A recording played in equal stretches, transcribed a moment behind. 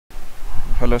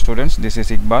Hello students, this is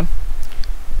IQBAL.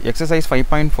 Exercise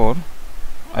 5.4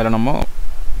 அதில் நம்ம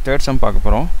third sum பார்க்க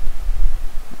போகிறோம்.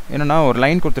 என்னன்னா ஒரு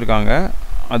லைன் கொடுத்துருக்காங்க,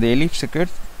 அது எலிப்ஸுக்கு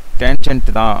டேன்ஜென்ட்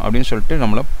தான் அப்படின்னு சொல்லிட்டு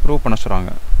நம்மளை ப்ரூவ் பண்ண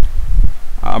சொல்கிறாங்க.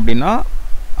 அப்படின்னா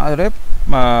அதோட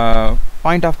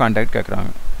பாயிண்ட் ஆஃப் கான்டாக்ட்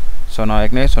கேட்குறாங்க. ஸோ நான்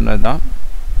ஏற்கனவே சொன்னது தான்,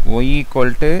 y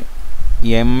equal to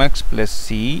mx plus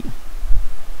c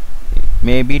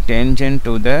may be tangent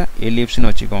to the ellipse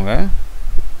னு வச்சுக்கோங்க.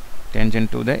 tangent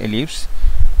to the ellipse.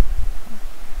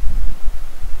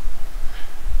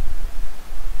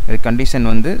 The condition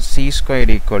வந்து c squared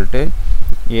equal to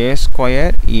a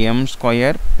square m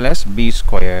square plus b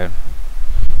square.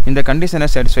 இந்த கண்டிஷனை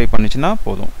satisfy பண்ணிச்சுன்னா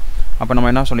போதும். அப்போ நம்ம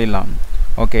என்ன சொல்லிடலாம்,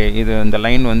 ஓகே இது இந்த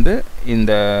லைன் வந்து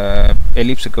இந்த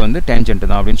எலிப்ஸுக்கு வந்து டேன்ஜென்ட்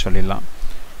தான் அப்படின்னு சொல்லிடலாம்.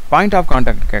 பாயிண்ட் ஆஃப்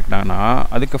கான்டாக்ட் கேட்குறாங்கன்னா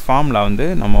அதுக்கு ஃபார்முலா வந்து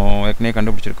நம்ம ஏற்கனவே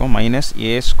கண்டுபிடிச்சிருக்கோம். Minus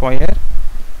A square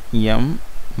M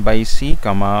by C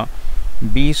comma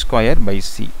B square by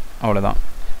C. அவ்வளோதான்,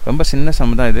 ரொம்ப சின்ன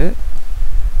சம் தான் இது,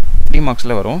 3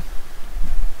 மார்க்ஸில் வரும்.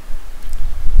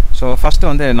 ஸோ ஃபஸ்ட்டு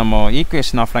வந்து நம்ம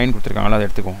ஈக்குவேஷன் ஆஃப் லைன் கொடுத்துருக்காங்களா, அதை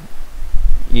எடுத்துக்குவோம்.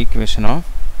 Equation of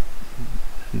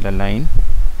the line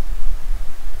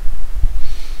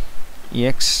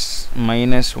x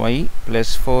minus y plus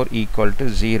 4 equal to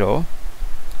 0.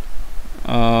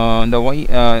 இந்த y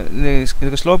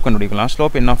இதுக்கு ஸ்லோப் கண்டுபிடிக்கலாம்.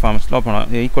 ஸ்லோப் என்ன form, slope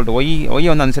equal to y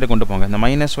வந்து அந்த சைடு கொண்டு போங்க. இந்த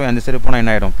மைனஸ் y அந்த சைடு போனால்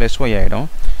என்ன ஆகிடும், ப்ளஸ் y ஆகிடும்.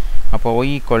 அப்போது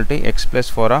y equal to X plus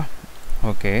 4.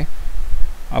 Okay,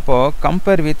 அப்போது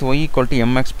compare with y equal to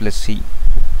mx plus c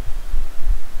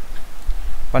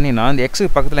பண்ணினா இந்த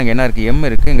எக்ஸுக்கு பக்கத்தில் இங்கே என்ன இருக்குது, m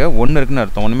இருக்குது, இங்கே 1 இருக்குதுன்னு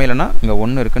அர்த்தம். ஒன்றுமே இல்லைன்னா இங்கே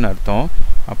 1 இருக்குதுன்னு அர்த்தம்.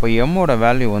 அப்போ எம்மோட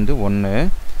வேல்யூ வந்து 1,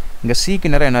 இங்கே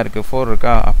சிக்கு நேரம் என்ன இருக்குது, 4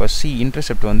 இருக்கா. அப்போ சி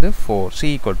இன்டர்செப்ட் வந்து 4, சி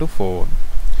ஈக்குவல் டு 4.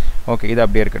 ஓகே, இது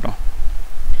அப்படியே இருக்கட்டும்.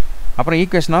 அப்புறம்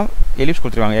ஈக்குவேஷன் ஆஃப் எலிப்ஸ்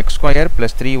கொடுத்துருக்காங்க. X square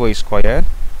plus 3y square,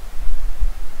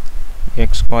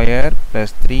 X square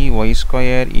plus 3y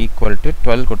square equal to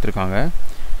 12 கொடுத்துருக்காங்க.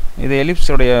 இது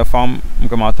எலிப்ஸோடைய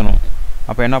ஃபார்முக்கு மாற்றணும்.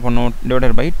 அப்போ என்ன பண்ணணும்,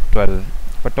 டிவைடட் பை 12.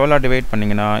 இப்போ 12 டிவைட்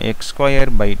பண்ணிங்கன்னா X square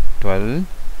by 12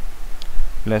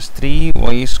 plus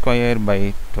 3y square by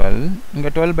 12.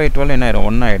 இங்கே 12 பை 12 என்ன ஆகிடும்,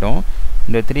 1 ஆகிடும்.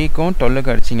 இந்த 3க்கும்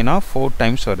 12க்கு அடிச்சிங்கன்னா 4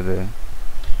 டைம்ஸ் வருது.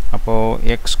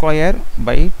 அப்போது X square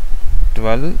by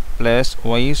 12 plus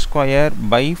Y square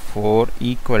by 4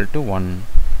 equal to 1.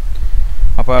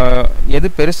 அப்போ எது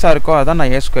பெருசாக இருக்கோ அதான்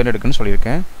நான் ஏ ஸ்கொயர் எடுக்குன்னு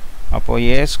சொல்லியிருக்கேன். அப்போது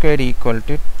ஏ ஸ்கொயர் ஈக்குவல்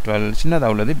டு 12,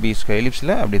 சின்னதாக உள்ளது பி ஸ்கொயர்.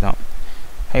 எலிப்ஸில் அப்படி தான்,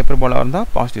 ஹைப்பர்போலாக இருந்தால்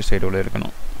பாசிட்டிவ் சைடு உள்ள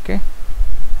இருக்கணும். ஓகே,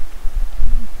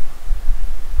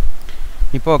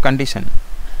 இப்போ condition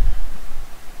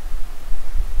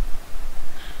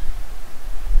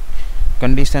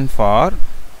for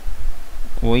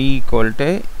y equal to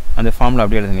அந்த ஃபார்முலா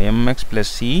அப்படியே எழுதுங்க. mx plus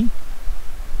c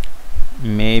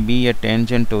may be a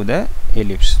tangent to the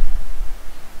ellipse,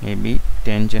 may be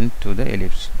tangent to the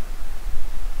ellipse.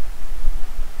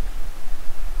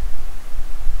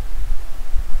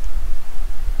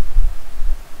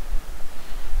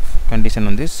 Condition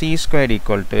வந்து c squared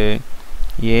equal to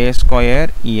a square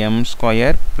m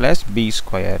square plus b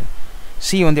square. c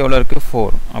வந்து எவ்வளோ இருக்குது,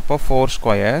 4. அப்போ 4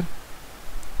 square.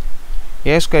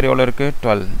 a square எவ்வளோ இருக்குது,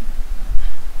 12.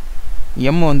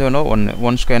 m வந்து எவ்வளோ,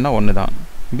 1 ஸ்கொயர்னால் 1 தான்.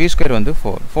 b ஸ்கொயர் வந்து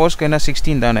 4 ஸ்கொயர்னால்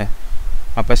 16 தானே.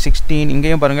 அப்போ 16,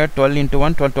 இங்கேயும் பாருங்கள் 12 into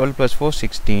 1 12, 12 plus 4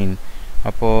 16.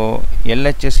 அப்போது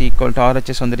LHS equal to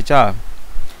RHS வந்துருச்சா.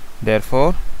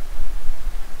 therefore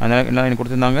அதனால் என்ன எனக்கு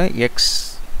கொடுத்துருந்தாங்க, x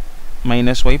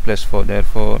minus y plus 4.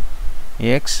 therefore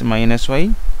x minus y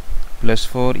plus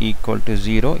 4 equal to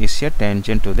 0 is a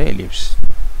tangent to the ellipse.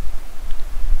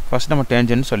 First நம்ம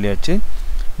டேன்ஜென்ட் சொல்லியாச்சு.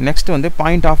 நெக்ஸ்ட் வந்து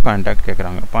பாயிண்ட் ஆஃப் கான்டாக்ட்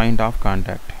கேட்குறாங்க. பாயிண்ட் ஆஃப்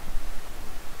கான்டாக்ட்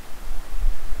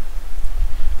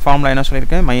ஃபார்முலா என்ன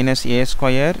சொல்லியிருக்கேன், minus A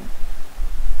square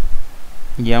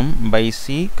M by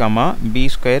C comma B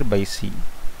square by C.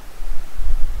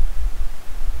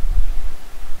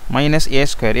 Minus A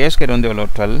square வந்து எவ்வளோ,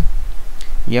 12.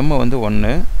 M வந்து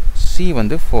 1, C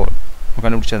வந்து 4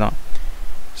 கண்டுபிடிச்சதான்.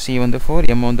 சி வந்து 4,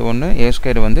 எம் வந்து 1, ஏ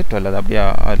ஸ்கொயர் வந்து 12. அது அப்படியே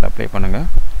அதில் அப்ளை பண்ணுங்கள்.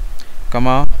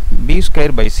 Comma B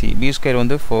square by C, B square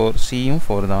வந்து 4, சியும்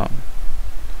 4 தான்.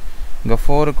 இங்கே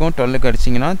 4க்கும் 12க்கு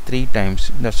அடிச்சிங்கன்னா 3 times.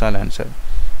 That's all answer.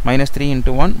 Minus 3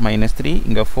 into 1 minus 3,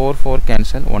 இங்கே 4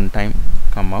 cancel 1 time,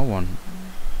 comma 1.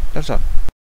 That's all.